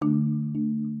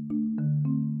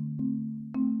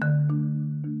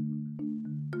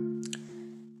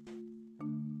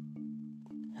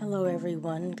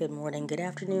everyone. Good morning, good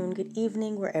afternoon, good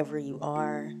evening, wherever you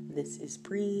are. This is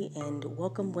Bree, and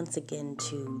welcome once again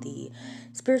to the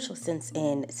Spiritual Sense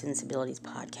and Sensibilities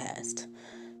podcast.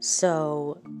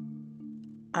 So,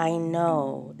 I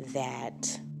know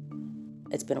that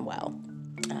it's been a while,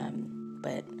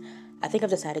 but I think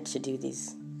I've decided to do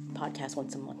these podcasts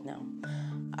once a month now,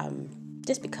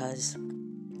 just because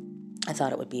I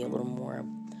thought it would be a little more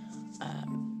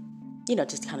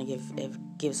just kind of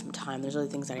give some time. There's other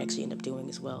things that I actually end up doing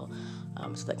as well,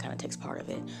 so that kind of takes part of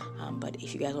it. But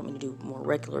if you guys want me to do more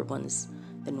regular ones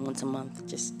than once a month,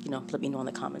 just, let me know in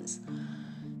the comments.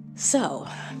 So,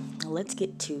 let's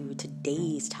get to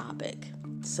today's topic.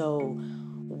 So,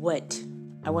 what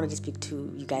I wanted to speak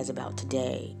to you guys about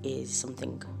today is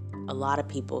something a lot of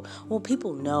people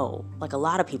know, like a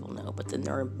lot of people know, but then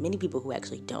there are many people who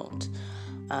actually don't.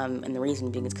 And the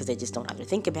reason being is because they just don't either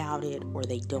think about it or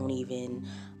they don't even,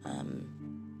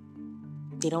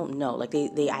 they don't know. Like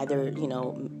they either,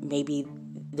 maybe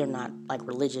they're not like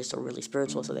religious or really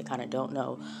spiritual, so they kind of don't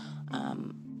know,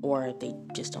 or they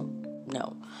just don't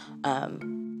know.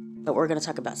 But we're going to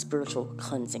talk about spiritual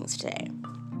cleansings today,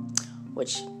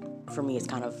 which for me is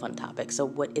kind of a fun topic. So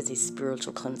what is a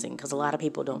spiritual cleansing? Because a lot of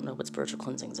people don't know what spiritual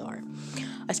cleansings are.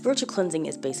 A spiritual cleansing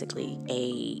is basically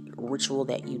a ritual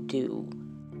that you do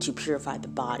to purify the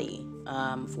body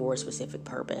for a specific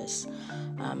purpose.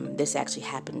 This actually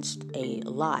happens a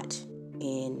lot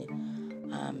in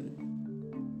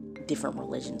different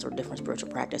religions or different spiritual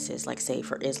practices. Like, say,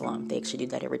 for Islam, they actually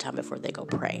do that every time before they go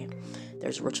pray.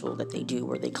 There's a ritual that they do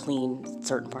where they clean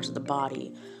certain parts of the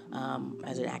body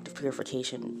as an act of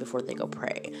purification before they go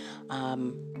pray.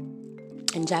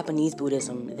 In Japanese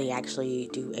Buddhism, they actually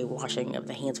do a washing of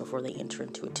the hands before they enter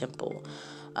into a temple.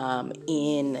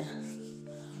 In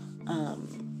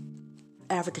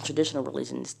African traditional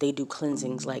religions, they do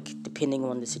cleansings, like, depending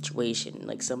on the situation.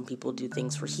 Like, some people do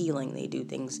things for healing. They do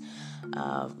things,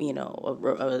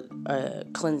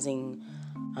 cleansing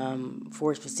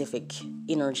for a specific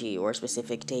energy or a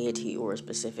specific deity or a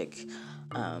specific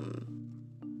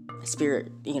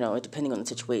spirit, depending on the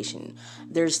situation.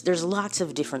 There's lots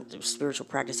of different spiritual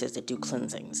practices that do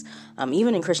cleansings.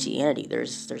 Even in Christianity,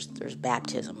 there's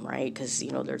baptism, right? Because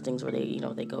there are things where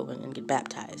they go and get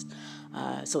baptized.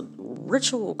 So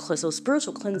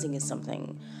spiritual cleansing is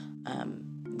something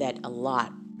that a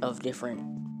lot of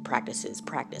different practices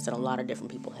practice, and a lot of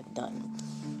different people have done.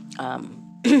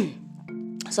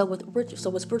 So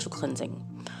with spiritual cleansing,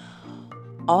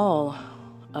 all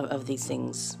of these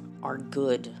things are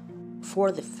good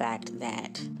for the fact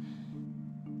that,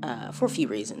 for a few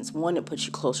reasons. One, it puts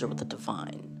you closer with the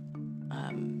divine,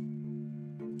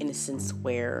 in a sense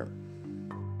where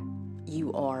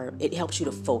it helps you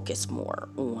to focus more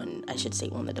on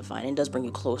the divine. It does bring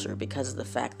you closer because of the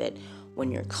fact that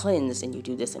when you're cleansed and you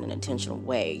do this in an intentional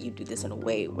way, you do this in a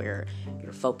way where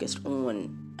you're focused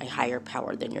on a higher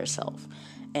power than yourself.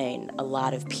 And a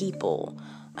lot of people,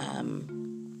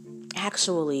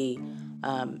 actually,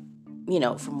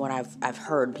 from what I've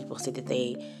heard, people say that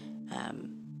they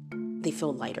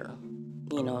feel lighter.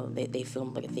 They feel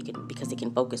like because they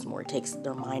can focus more. It takes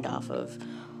their mind off of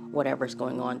whatever's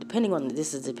going on. Depending on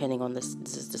this is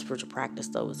the spiritual practice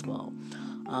though as well.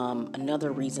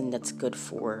 Another reason that's good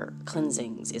for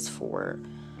cleansings is for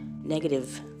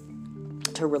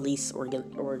to release or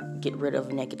get rid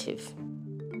of negative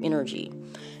energy.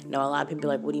 Now, a lot of people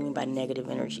are like, what do you mean by negative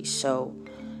energy? So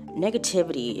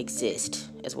negativity exists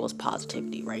as well as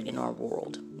positivity, right, in our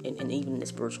world, and even in the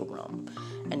spiritual realm.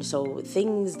 And so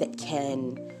things that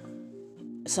can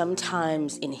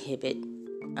sometimes inhibit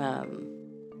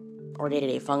or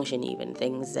day-to-day function, even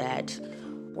things that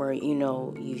where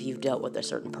you've dealt with a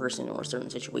certain person or a certain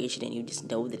situation and you just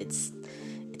know that it's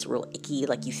real icky,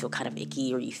 like you feel kind of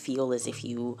icky, or you feel as if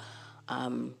you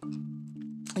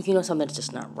something that's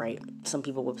just not right. Some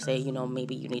people would say,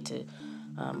 maybe you need to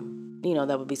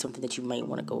that would be something that you might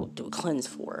want to go do a cleanse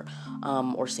for.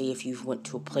 Or say if you've went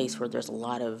to a place where there's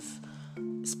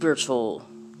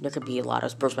there could be a lot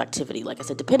of spiritual activity, like I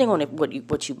said, depending on what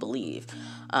you believe.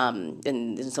 And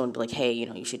then someone would be like, hey,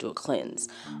 you should do a cleanse.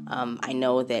 I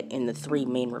know that in the three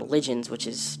main religions, which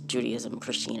is Judaism,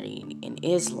 Christianity, and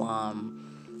Islam,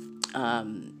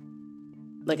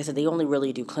 like I said, they only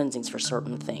really do cleansings for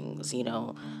certain things,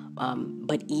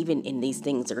 but even in these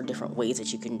things, there are different ways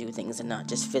that you can do things, and not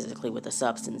just physically with a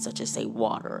substance, such as, say,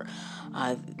 water.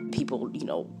 People,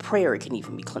 prayer can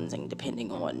even be cleansing,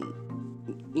 depending on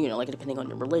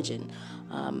your religion.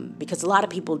 Because a lot of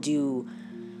people do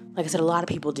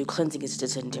cleansing is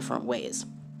just in different ways.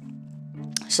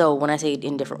 So when I say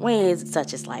in different ways, it's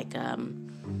such as like,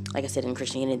 like I said, in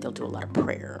Christianity, they'll do a lot of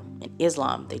prayer. In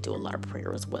Islam, they do a lot of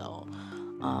prayer as well.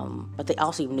 But they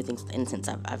also even do things with incense.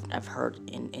 I've heard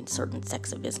in certain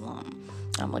sects of Islam,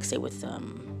 like say with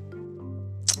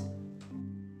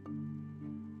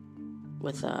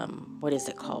what is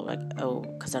it called? Like,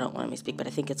 because I don't want to misspeak, but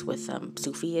I think it's with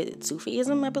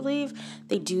Sufism, I believe.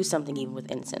 They do something even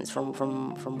with incense,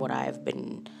 from what I've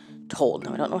been told.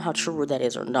 Now I don't know how true that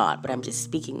is or not, but I'm just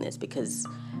speaking this because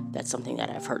that's something that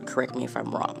I've heard. Correct me if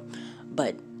I'm wrong.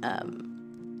 But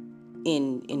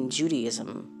in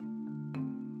Judaism,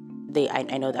 I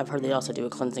know I've heard they also do a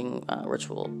cleansing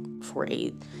ritual for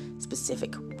a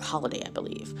specific holiday, I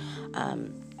believe.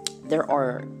 There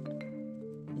are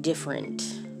different,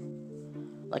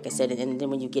 like I said, and then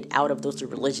when you get out of those two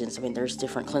religions, I mean, there's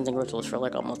different cleansing rituals for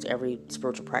like almost every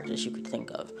spiritual practice you could think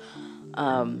of.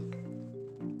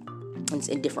 It's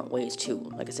in different ways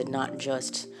too. Like I said, not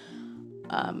just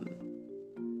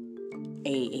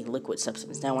a liquid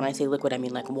substance. Now, when I say liquid, I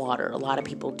mean like water. A lot of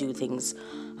people do things,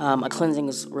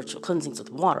 cleansings with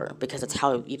water, because that's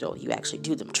how you actually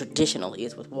do them. Traditionally,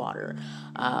 is with water,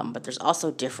 but there's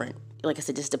also different. Like I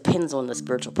said, just depends on the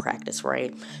spiritual practice,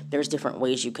 right? There's different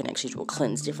ways you can actually do a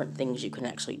cleanse, different things you can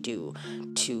actually do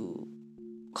to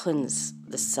cleanse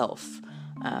the self,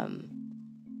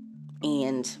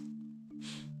 and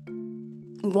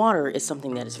water is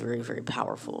something that is very, very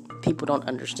powerful. People don't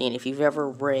understand. If you've ever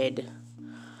read,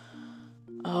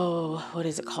 what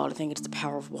is it called? I think it's The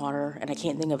Power of Water, and I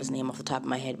can't think of his name off the top of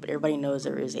my head, but everybody knows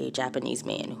there is a Japanese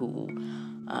man who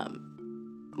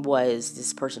was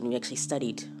this person who actually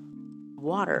studied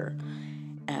water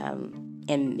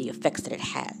and the effects that it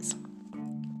has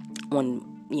on,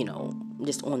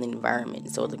 just on the environment.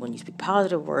 So like when you speak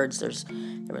positive words, there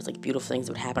was like beautiful things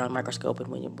that would happen on a microscope, and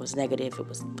when it was negative, it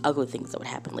was ugly things that would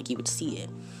happen, like you would see it.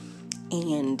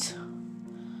 And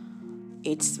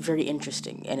it's very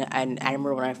interesting. And I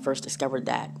remember when I first discovered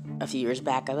that a few years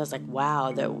back, I was like,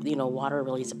 wow, that water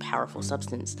really is a powerful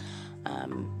substance.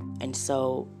 And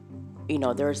so,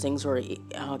 there are things where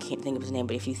I can't think of his name,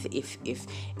 but if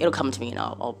it'll come to me, and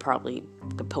I'll probably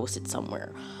post it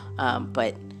somewhere.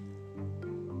 But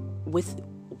with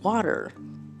water,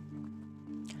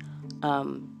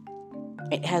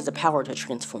 it has the power to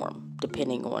transform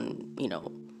depending on,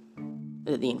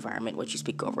 the environment, what you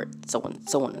speak over it, so on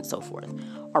and so forth.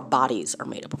 Our bodies are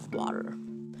made up of water,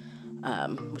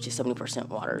 which is 70%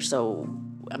 water. So,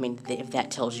 I mean, if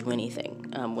that tells you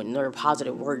anything, when there are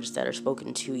positive words that are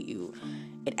spoken to you,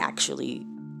 it actually,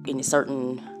 in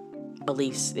certain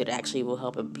beliefs, it actually will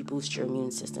help it boost your immune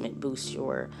system. It boosts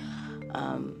your,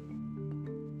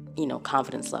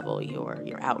 confidence level,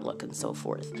 your outlook, and so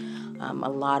forth. A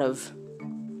lot of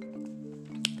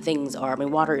things are,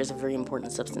 water is a very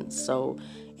important substance, so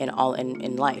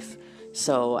in life.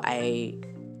 So I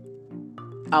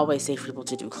always say for people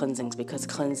to do cleansings, because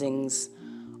cleansings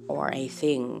are a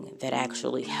thing that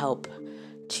actually help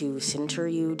to center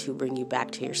you, to bring you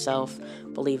back to yourself.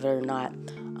 Believe it or not,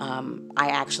 I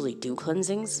actually do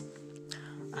cleansings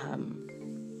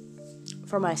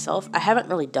for myself. I haven't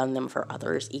really done them for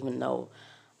others, even though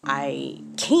I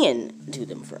can do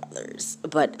them for others.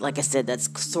 But like I said, that's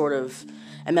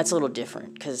a little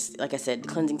different, because like I said,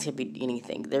 cleansings can be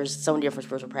anything. There's so many different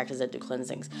spiritual practices that do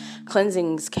cleansings.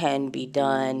 Cleansings can be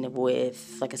done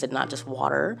with, like I said, not just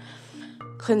water.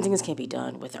 Cleansings can be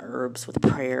done with herbs, with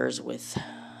prayers, with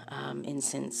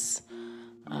incense,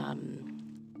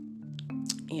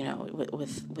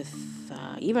 with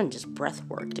even just breath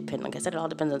work. Like I said, it all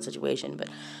depends on the situation, but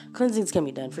cleansings can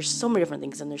be done for so many different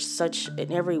things, and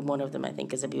and every one of them, I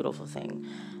think, is a beautiful thing,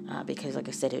 because like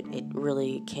I said, it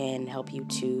really can help you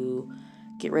to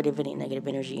get rid of any negative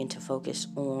energy and to focus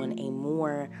on a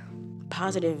more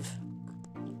positive,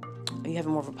 you have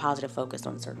more of a positive focus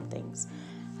on certain things.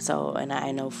 So, and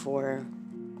I know for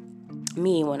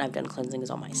me, when I've done cleansings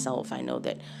on myself, I know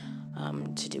that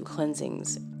to do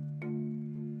cleansings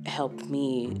helped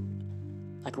me,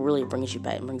 like, really brings me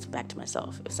back to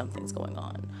myself if something's going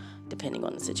on, depending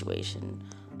on the situation.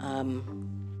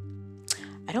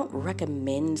 I don't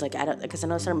recommend, because I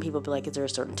know certain people be like, is there a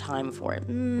certain time for it?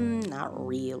 Not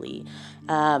really.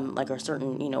 Or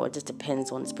certain, it just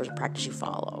depends on the spiritual practice you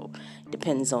follow.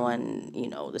 Depends on,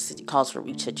 the calls for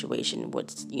each situation,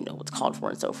 what's called for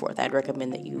and so forth. I'd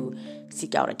recommend that you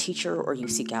seek out a teacher, or you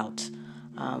seek out,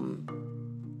 a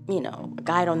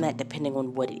guide on that, depending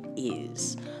on what it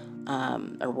is,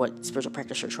 or what spiritual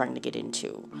practice you're trying to get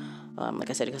into. Like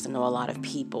I said, because I know a lot of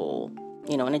people,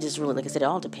 and it just really, like I said, it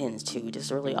all depends too. It just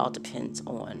really all depends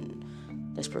on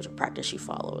the spiritual practice you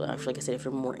follow. Like I said, if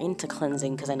you're more into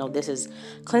cleansing, because I know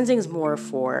cleansing is more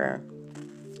for,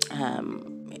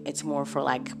 it's more for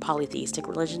like polytheistic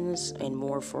religions and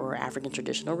more for African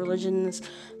traditional religions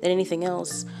than anything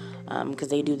else, because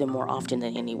they do them more often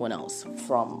than anyone else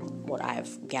from what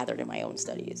I've gathered in my own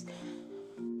studies.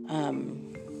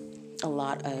 A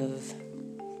lot of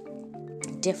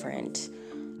different,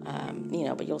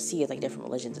 but you'll see it like different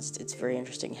religions. It's very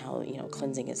interesting how,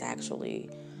 cleansing is actually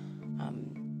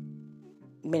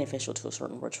beneficial to a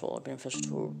certain ritual, or beneficial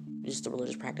to just the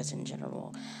religious practice in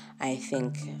general. I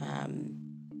think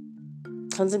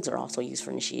cleansings are also used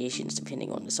for initiations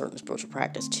depending on a certain spiritual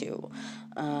practice too,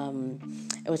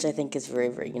 which I think is very,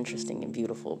 very interesting and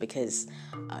beautiful, because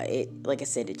like I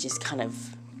said, it just kind of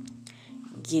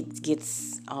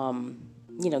gets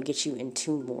you in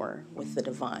tune more with the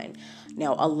divine.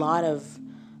 Now, a lot of,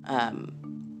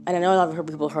 and I know a lot of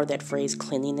people heard that phrase,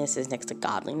 cleanliness is next to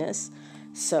godliness.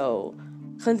 So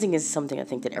cleansing is something I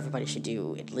think that everybody should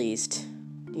do at least,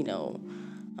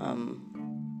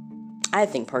 I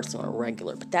think personally on a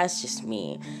regular, but that's just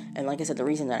me. And like I said, the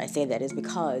reason that I say that is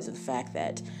because of the fact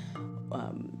that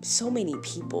so many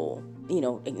people,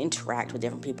 interact with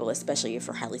different people, especially if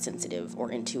you're highly sensitive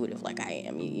or intuitive like I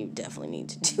am. You definitely need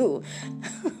to do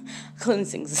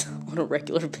cleansings on a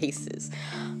regular basis,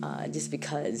 just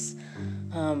because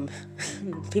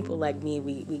people like me,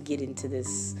 we get into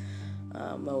this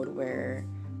mode where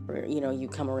you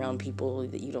come around people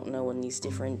that you don't know in these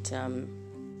different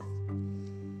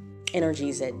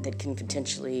energies that can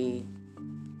potentially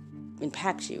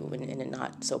impact you in a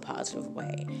not so positive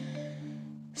way.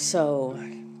 So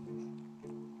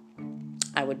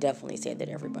I would definitely say that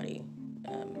everybody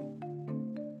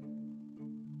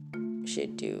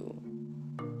should do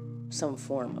some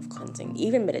form of cleansing.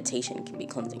 Even meditation can be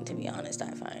cleansing, to be honest,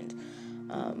 I find.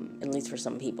 At least for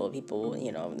some people,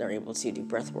 they're able to do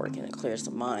breath work and it clears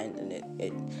the mind, and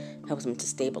it helps them to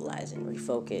stabilize and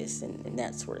refocus and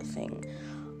that sort of thing.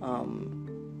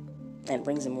 And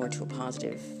brings them more to a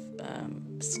positive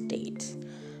state,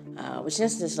 which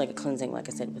is just like a cleansing, like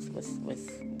I said, with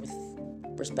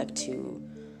respect to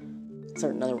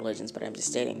certain other religions. But I'm just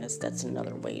stating that's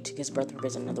another way to, because breathwork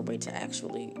is another way to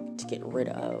actually to get rid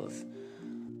of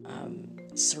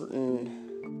certain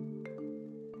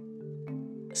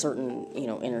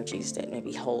energies that may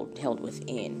be held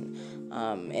within,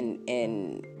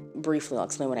 and briefly I'll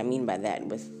explain what I mean by that.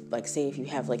 With, like, say if you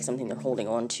have like something they're holding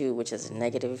on to, which is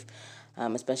negative,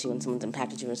 especially when someone's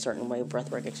impacted you in a certain way,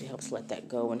 breathwork actually helps let that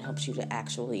go and helps you to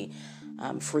actually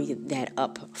free that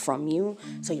up from you,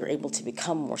 so you're able to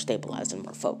become more stabilized and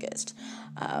more focused.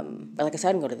 But like I said,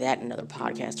 I can go to that in another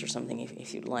podcast or something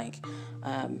if you'd like.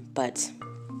 But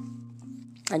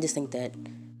I just think that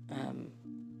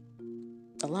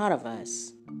a lot of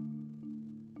us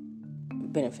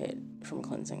benefit from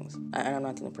cleansings. I'm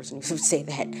not the only person who would say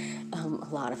that. A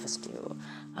lot of us do.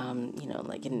 And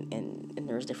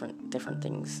there's different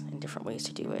things and different ways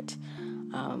to do it.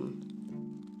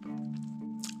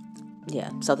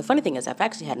 So the funny thing is, I've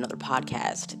actually had another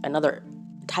podcast, another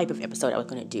type of episode I was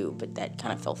going to do, but that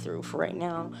kind of fell through for right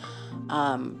now.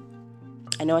 I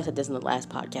know I said this in the last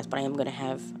podcast, but I am going to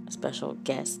have special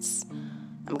guests.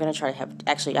 I'm going to try to have,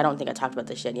 actually, I don't think I talked about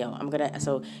this yet.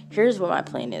 So here's what my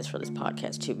plan is for this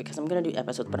podcast too, because I'm going to do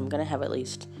episodes, but I'm going to have at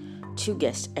least 2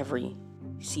 guests every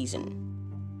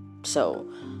season.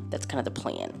 So that's kind of the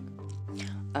plan.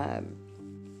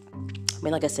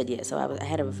 Like I said, so I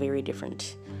had a very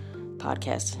different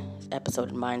podcast episode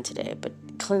in mind today, but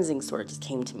cleansing sort of just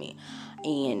came to me.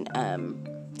 And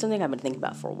something I've been thinking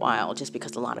about for a while, just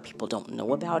because a lot of people don't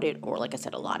know about it, or like I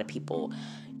said, a lot of people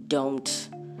don't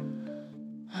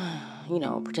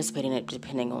participate in it,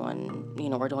 depending on,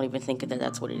 or don't even think that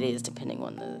that's what it is, depending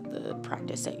on the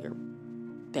practice that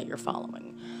you're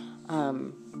following.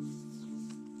 And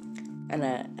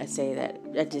I say that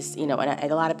I just, and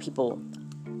a lot of people,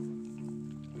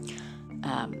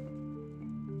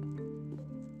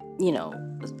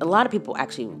 a lot of people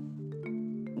actually,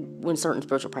 when certain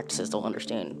spiritual practices, don't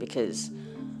understand, because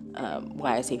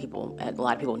why I say a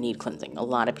lot of people need cleansing. A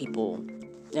lot of people,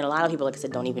 like I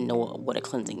said, don't even know what a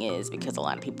cleansing is, because a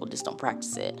lot of people just don't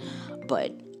practice it.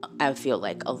 But I feel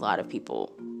like a lot of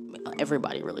people,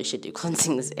 everybody really should do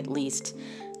cleansings at least,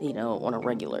 on a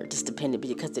regular, just dependent,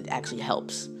 because it actually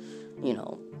helps,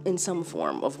 in some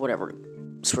form of whatever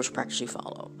spiritual practice you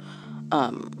follow.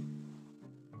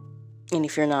 And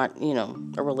if you're not,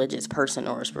 a religious person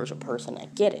or a spiritual person, I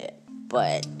get it,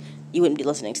 but you wouldn't be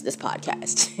listening to this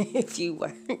podcast if you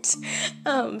weren't.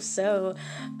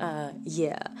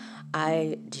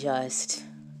 I just,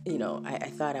 I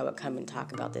thought I would come and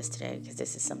talk about this today, because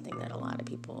this is something that a lot of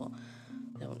people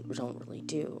don't really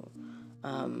do.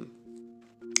 And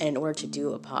in order to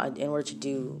do a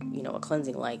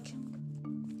cleansing like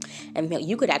And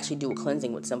you could actually do a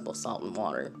cleansing with simple salt and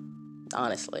water,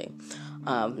 honestly.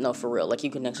 No, for real. Like,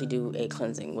 you can actually do a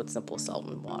cleansing with simple salt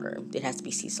and water. It has to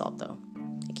be sea salt, though.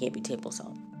 It can't be table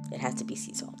salt. It has to be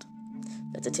sea salt.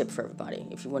 That's a tip for everybody.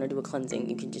 If you want to do a cleansing,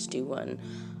 you can just do one.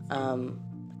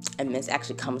 And this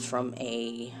actually comes from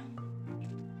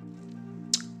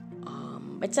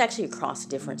it's actually across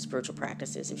different spiritual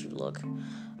practices if you look.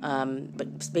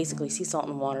 But basically, sea salt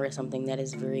and water is something that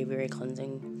is very, very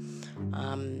cleansing.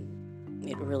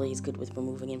 It really is good with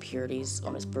removing impurities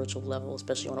on a spiritual level,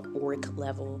 especially on an auric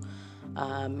level.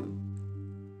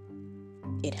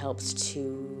 It helps to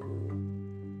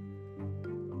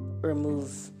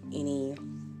remove any,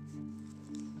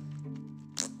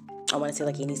 I want to say,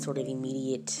 like, any sort of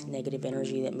immediate negative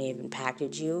energy that may have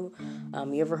impacted you.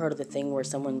 You ever heard of the thing where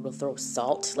someone will throw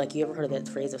salt? Like, you ever heard of that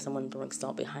phrase of someone throwing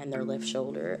salt behind their left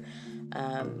shoulder?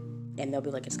 And they'll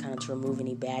be like, it's kind of to remove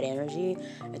any bad energy.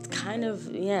 It's kind of,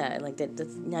 yeah, like that.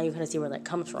 Now you kind of see where that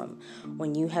comes from.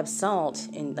 When you have salt,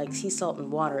 and like sea salt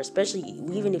and water, especially,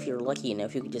 even if you're lucky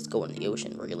enough, you could just go in the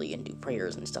ocean really and do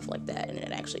prayers and stuff like that, and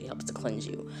it actually helps to cleanse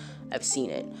you. I've seen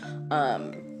it.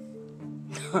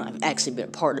 I've actually been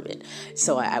a part of it,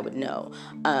 so I would know.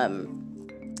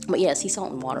 But yeah, sea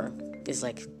salt and water is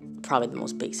like probably the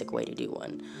most basic way to do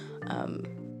one.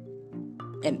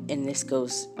 And this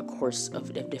goes, of course,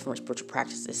 of different spiritual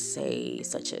practices, say,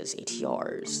 such as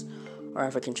ATRs or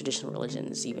African traditional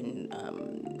religions. Even,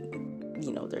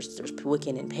 there's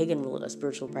Wiccan and pagan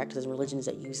spiritual practices and religions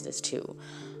that use this too,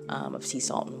 of sea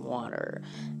salt and water.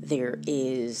 There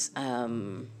is, I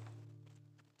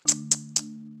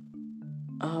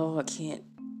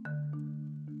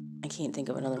can't think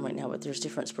of another right now, but there's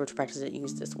different spiritual practices that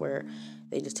use this, where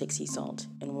they just take sea salt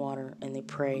and water and they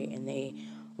pray and they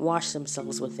wash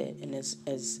themselves with it, and as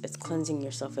cleansing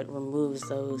yourself, it removes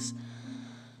those,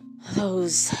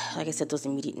 like I said, those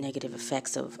immediate negative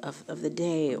effects of the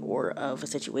day or of a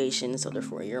situation. So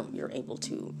therefore, you're able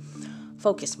to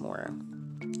focus more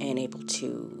and able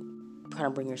to kind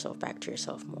of bring yourself back to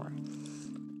yourself more.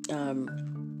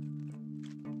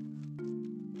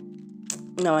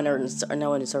 Now, I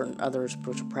know in certain other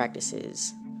spiritual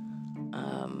practices,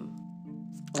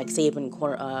 like say even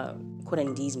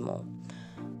Curanderismo.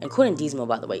 And Curanderismo,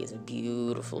 by the way, is a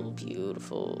beautiful,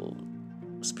 beautiful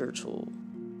spiritual,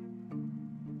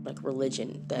 like,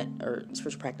 religion or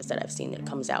spiritual practice that I've seen that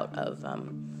comes out of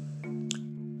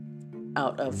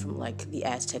from like the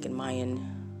Aztec and Mayan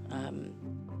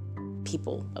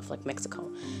people of like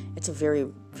Mexico. It's a very,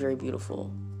 very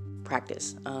beautiful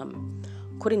practice.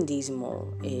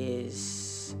 Curanderismo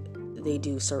is, they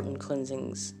do certain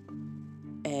cleansings,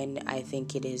 and I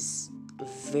think it is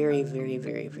very, very,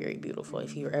 very, very beautiful.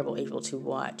 If you're able to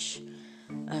watch,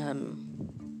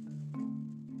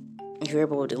 if you're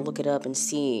able to look it up and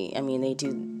see, I mean, they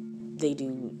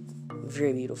do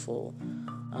very beautiful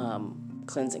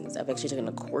cleansings. I've actually taken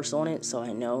a course on it, so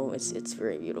I know it's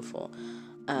very beautiful.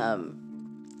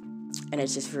 And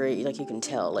it's just very, like, you can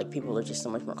tell, like, people are just so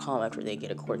much more calm after they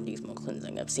get a Curanderismo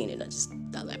cleansing. I've seen it. I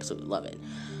absolutely love it.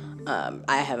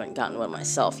 I haven't gotten one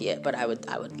myself yet, but I would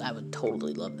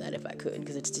totally love that if I could,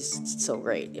 because it's just so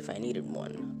great if I needed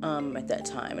one at that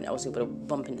time, and I was able to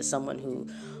bump into someone who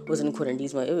was in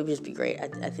Curanderismo. It would just be great.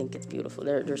 I think it's beautiful.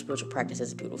 Their spiritual practice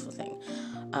is a beautiful thing.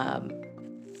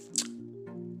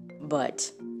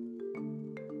 Because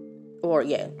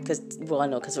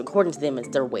according to them, it's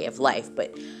their way of life,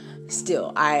 but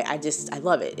still, I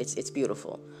love it. It's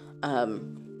beautiful.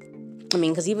 I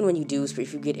mean, because even when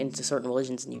if you get into certain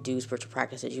religions and you do spiritual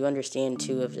practices, you understand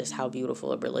too of just how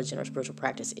beautiful a religion or spiritual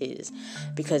practice is,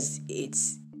 because it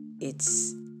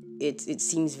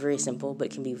seems very simple, but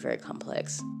it can be very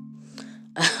complex.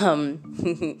 And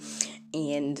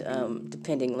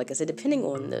depending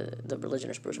on the religion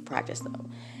or spiritual practice, though,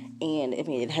 and I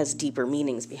mean, it has deeper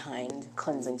meanings behind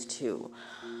cleansings too.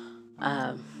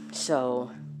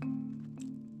 So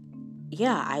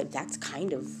yeah, that's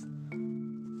kind of,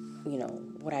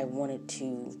 what I wanted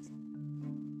to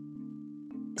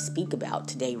speak about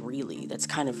today, really. That's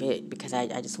kind of it, because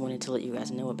I just wanted to let you guys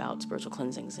know about spiritual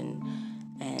cleansings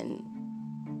and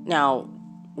now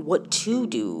what to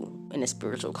do in a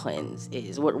spiritual cleanse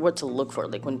is what to look for.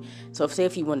 Like,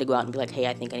 if you wanted to go out and be like, hey,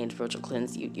 I think I need a spiritual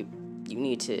cleanse, you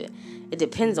need to, it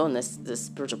depends on the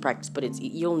spiritual practice, but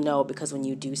you'll know, because when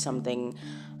you do something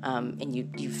and you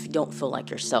don't feel like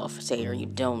yourself, say, or you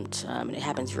don't, and it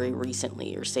happens very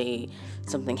recently, or say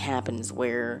something happens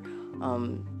where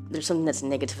there's something that's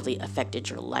negatively affected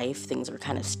your life, things are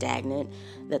kind of stagnant,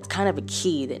 that's kind of a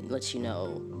key that lets you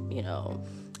know,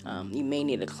 you may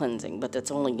need a cleansing, but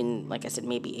that's only in, like I said,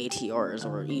 maybe ATRs,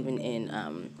 or even in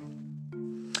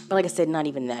But like I said, not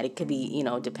even that. It could be,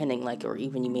 depending, like, or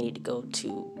even you may need to go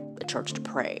to a church to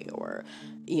pray, or,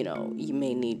 you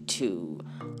may need to,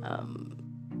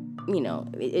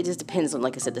 it just depends on,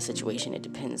 like I said, the situation. It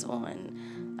depends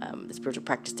on the spiritual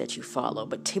practice that you follow.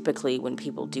 But typically when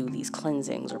people do these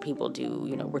cleansings, or people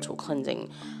do, ritual cleansing,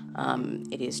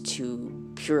 it is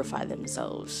to purify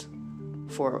themselves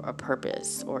for a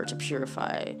purpose, or to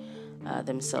purify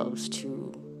themselves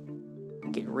to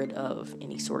get rid of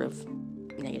any sort of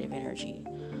negative energy.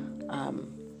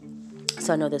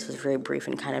 So I know this was very brief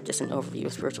and kind of just an overview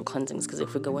of spiritual cleansings, because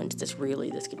if we go into this, really,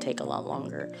 this could take a lot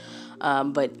longer.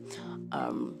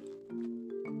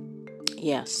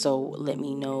 Yeah, so let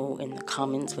me know in the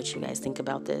comments what you guys think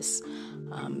about this.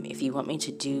 If you want me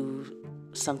to do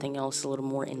something else a little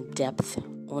more in depth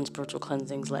on spiritual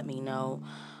cleansings, let me know.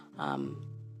 And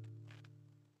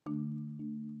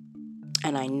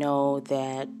I know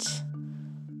that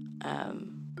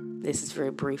this is very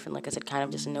brief and, like I said, kind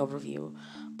of just an overview.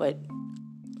 But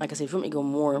like I said, if you want me to go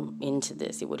more into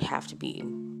this, it would have to be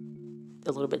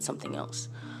a little bit something else.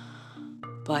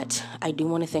 But I do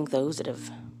want to thank those that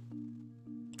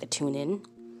tune in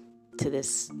to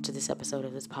this episode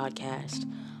of this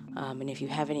podcast. And if you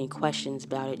have any questions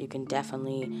about it, you can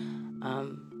definitely,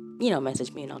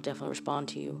 message me, and I'll definitely respond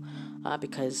to you,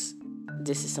 because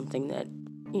this is something that,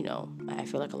 I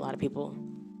feel like a lot of people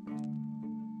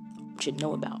should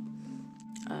know about.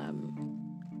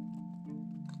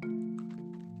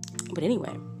 But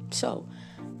anyway, so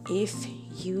if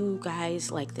you guys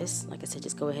like this, like I said,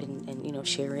 just go ahead and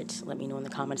share it. Let me know in the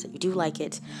comments that you do like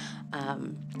it.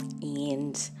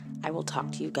 And I will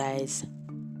talk to you guys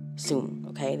soon,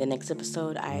 okay? The next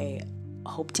episode, I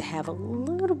hope to have a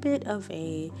little bit of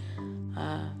a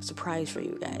surprise for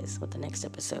you guys with the next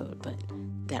episode, but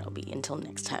that'll be until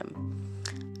next time.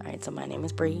 All right, so my name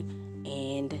is Bree,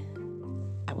 and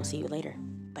I will see you later.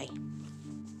 Bye.